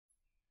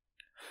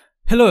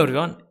Hello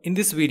everyone, in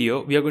this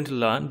video we are going to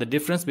learn the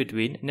difference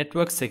between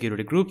network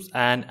security groups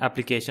and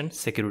application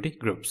security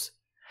groups.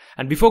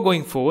 And before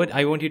going forward,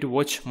 I want you to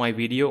watch my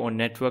video on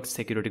network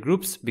security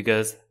groups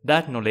because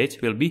that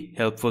knowledge will be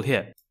helpful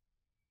here.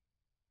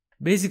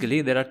 Basically,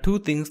 there are two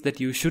things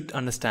that you should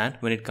understand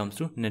when it comes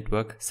to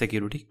network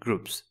security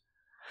groups.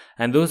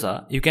 And those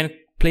are, you can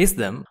place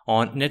them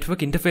on network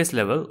interface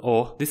level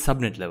or the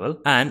subnet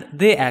level, and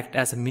they act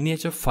as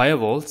miniature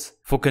firewalls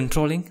for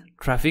controlling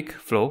traffic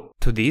flow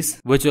to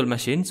these virtual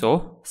machines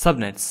or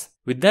subnets.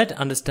 With that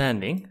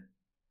understanding,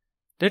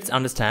 let's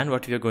understand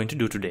what we are going to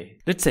do today.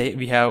 Let's say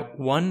we have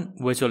one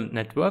virtual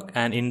network,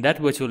 and in that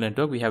virtual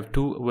network we have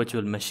two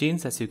virtual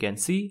machines. As you can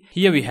see,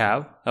 here we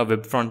have a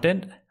web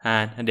frontend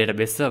and a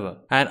database server,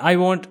 and I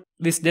want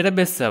this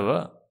database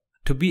server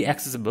to be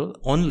accessible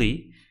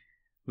only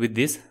with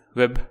this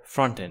web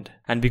frontend,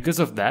 and because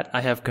of that I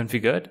have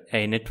configured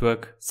a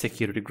network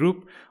security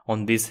group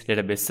on this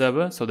database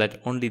server so that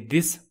only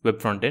this web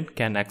frontend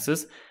can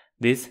access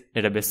this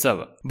database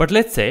server. But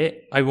let's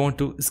say I want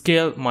to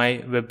scale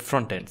my web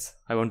frontends.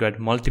 I want to add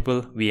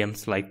multiple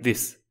VMs like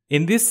this.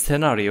 In this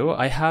scenario,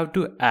 I have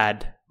to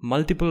add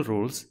multiple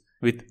rules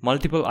with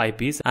multiple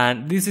IPs,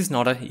 and this is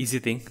not an easy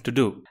thing to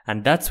do,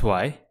 and that's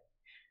why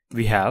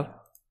we have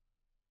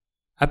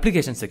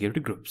application security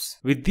groups.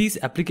 With these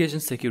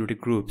application security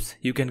groups,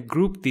 you can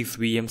group these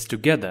VMs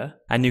together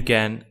and you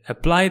can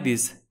apply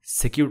these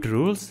security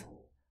rules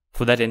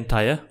for that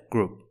entire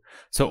group.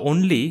 So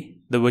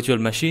only the virtual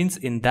machines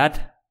in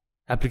that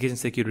application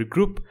security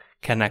group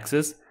can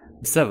access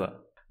the server.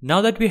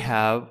 Now that we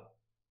have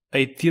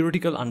a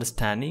theoretical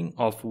understanding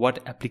of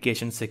what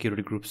application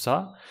security groups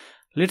are,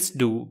 let's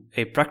do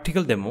a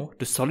practical demo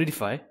to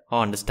solidify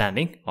our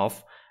understanding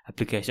of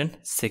application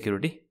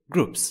security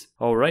groups.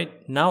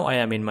 Alright, now I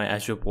am in my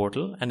Azure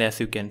portal, and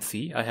as you can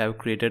see, I have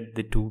created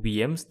the two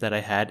VMs that I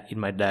had in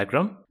my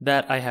diagram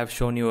that I have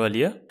shown you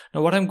earlier.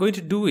 Now what I'm going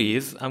to do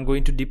is I'm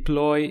going to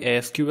deploy a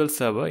SQL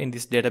server in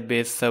this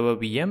database server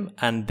VM,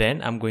 and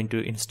then I'm going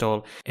to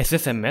install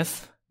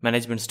SSMS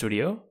Management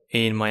Studio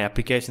in my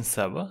application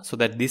server so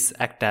that this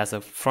acts as a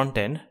front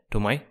end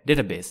to my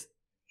database.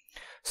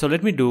 So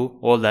let me do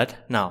all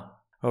that now.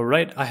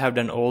 Alright, I have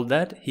done all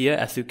that. Here,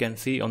 as you can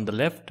see on the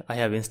left, I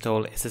have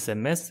installed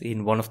SSMS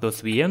in one of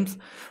those VMs.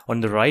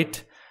 On the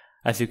right,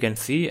 as you can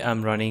see,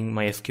 I'm running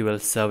my SQL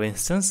Server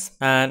instance,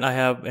 and I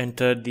have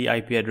entered the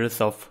IP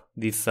address of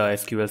this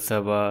SQL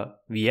Server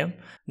VM.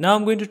 Now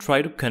I'm going to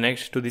try to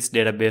connect to this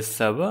database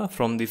server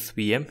from this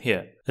VM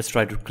here. Let's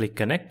try to click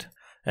connect.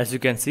 As you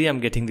can see, I'm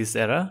getting this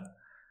error.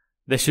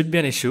 There should be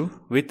an issue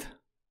with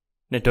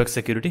network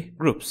security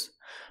groups.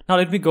 Now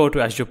let me go to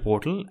Azure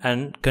portal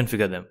and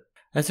configure them.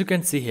 As you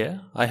can see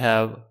here, I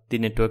have the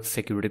network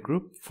security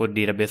group for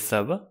database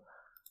server,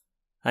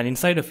 and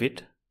inside of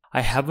it,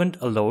 I haven't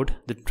allowed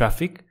the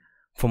traffic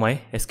for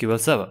my SQL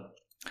server.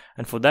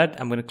 And for that,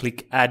 I'm going to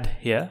click add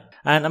here,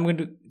 and I'm going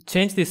to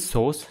change this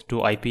source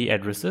to IP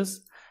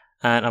addresses,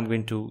 and I'm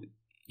going to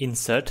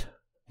insert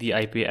the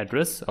IP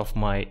address of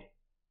my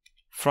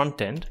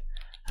front end,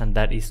 and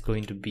that is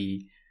going to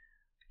be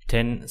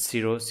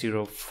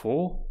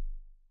 10.0.0.4.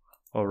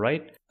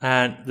 Alright,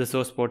 and the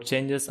source port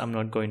changes, I'm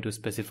not going to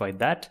specify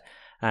that,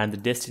 and the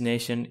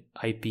destination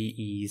IP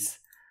is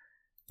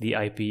the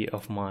IP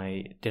of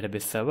my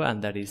database server,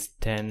 and that is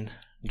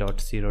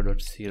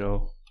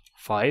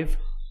 10.0.0.5.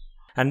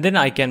 and then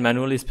I can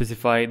manually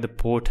specify the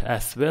port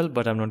as well,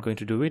 but I'm not going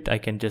to do it. I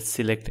can just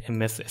select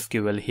MS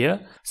SQL here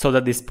so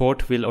that this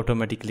port will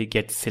automatically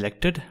get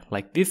selected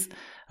like this,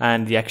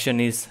 and the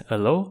action is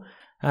allow.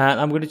 And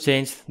I'm going to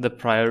change the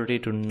priority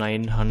to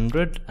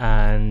 900,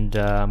 and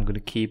I'm going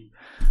to keep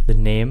the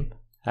name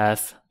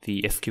as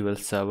the SQL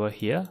server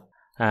here,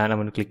 and I'm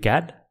going to click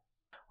add.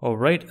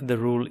 Alright, the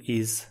rule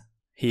is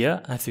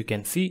here, as you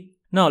can see.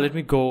 Now let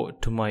me go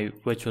to my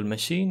virtual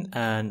machine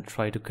and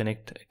try to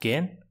connect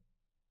again.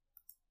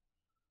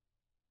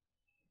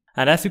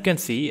 And as you can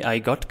see, I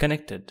got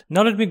connected.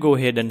 Now let me go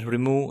ahead and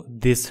remove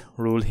this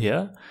rule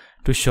here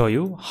to show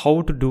you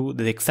how to do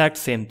the exact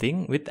same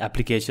thing with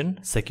application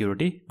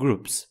security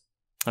groups.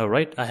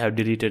 Alright, I have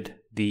deleted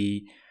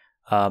the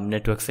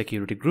network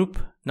security group.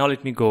 Now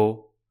let me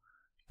go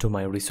to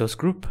my resource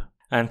group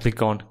and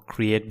click on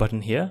create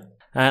button here,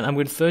 and I'm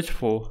going to search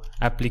for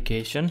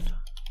application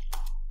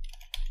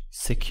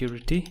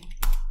security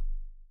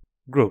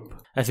group.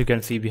 As you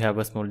can see, we have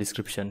a small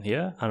description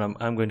here, and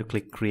I'm going to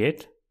click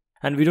create.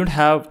 And we don't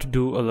have to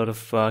do a lot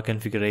of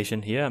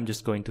configuration here. I'm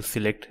just going to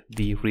select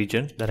the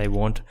region that I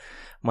want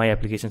my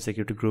application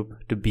security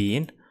group to be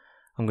in.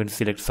 I'm going to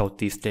select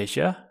Southeast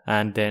Asia,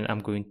 and then I'm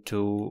going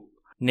to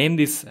name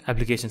this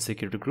application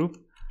security group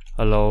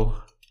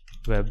allow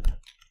web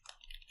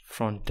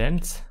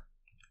frontends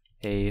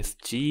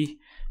ASG,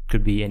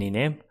 could be any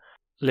name.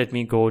 Let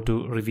me go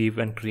to review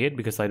and create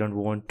because I don't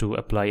want to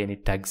apply any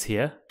tags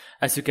here.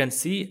 As you can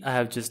see, I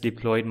have just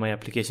deployed my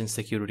application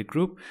security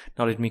group.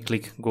 Now let me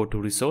click go to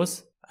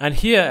resource, and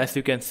here as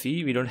you can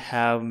see, we don't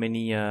have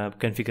many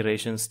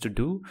configurations to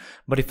do.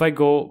 But if I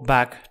go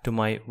back to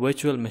my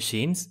virtual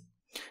machines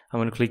I'm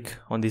going to click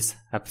on this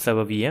app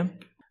server VM,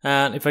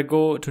 and if I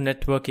go to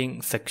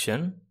networking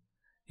section,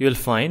 you will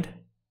find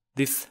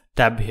this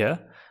tab here,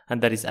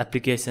 and that is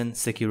application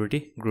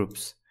security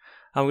groups.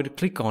 I'm going to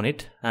click on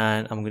it,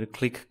 and I'm going to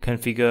click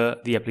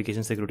configure the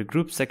application security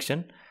group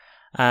section,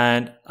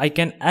 and I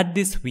can add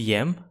this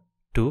VM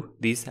to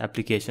these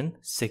application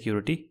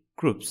security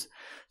groups.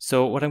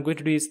 So what I'm going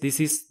to do is, this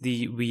is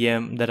the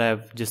VM that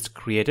I've just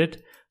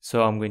created,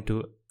 so I'm going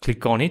to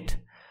click on it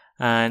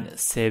and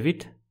save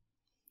it,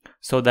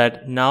 so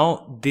that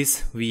now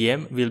this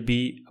VM will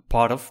be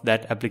part of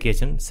that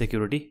application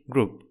security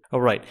group.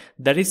 Alright,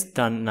 that is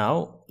done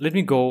now. Let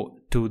me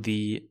go to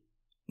the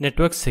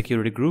network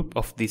security group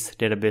of this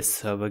database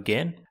server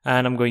again,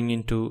 and I'm going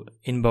into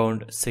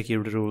inbound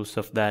security rules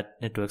of that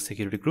network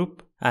security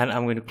group, and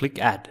I'm going to click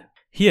add.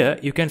 Here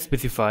you can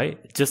specify,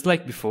 just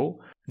like before,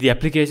 the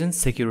application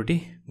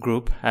security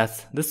group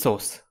as the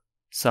source.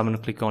 So I'm going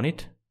to click on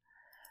it,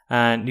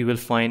 and you will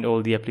find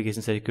all the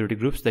application security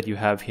groups that you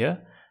have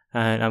here,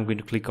 and I'm going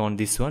to click on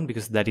this one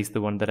because that is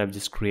the one that I've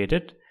just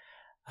created.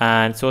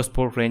 And source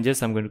port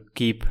ranges I'm going to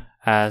keep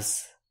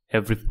as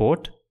every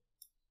port,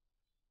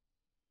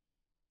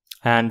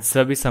 and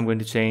service I'm going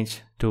to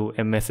change to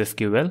MS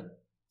SQL,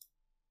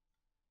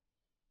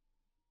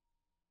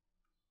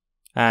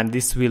 and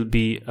this will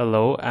be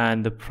allow,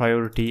 and the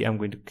priority I'm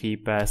going to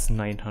keep as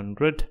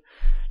 900,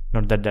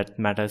 not that that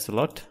matters a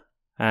lot,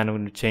 and I'm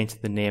going to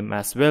change the name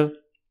as well,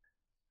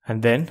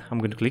 and then I'm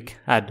going to click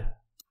add.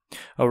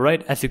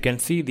 Alright, as you can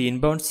see, the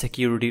inbound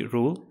security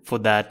rule for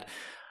that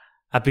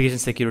application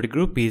security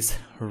group is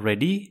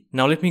ready.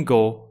 Now let me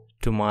go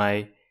to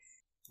my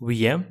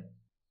VM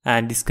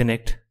and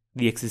disconnect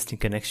the existing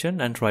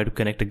connection and try to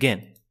connect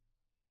again.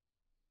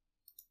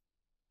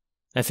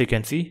 As you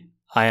can see,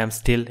 I am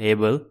still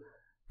able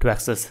to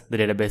access the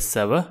database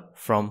server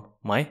from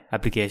my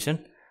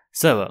application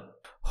server.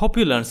 Hope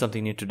you learned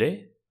something new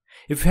today.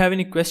 If you have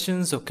any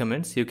questions or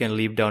comments, you can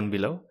leave down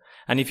below.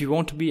 And if you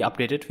want to be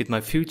updated with my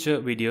future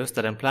videos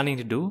that I'm planning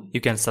to do, you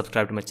can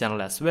subscribe to my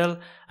channel as well.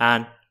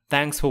 And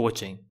thanks for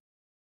watching.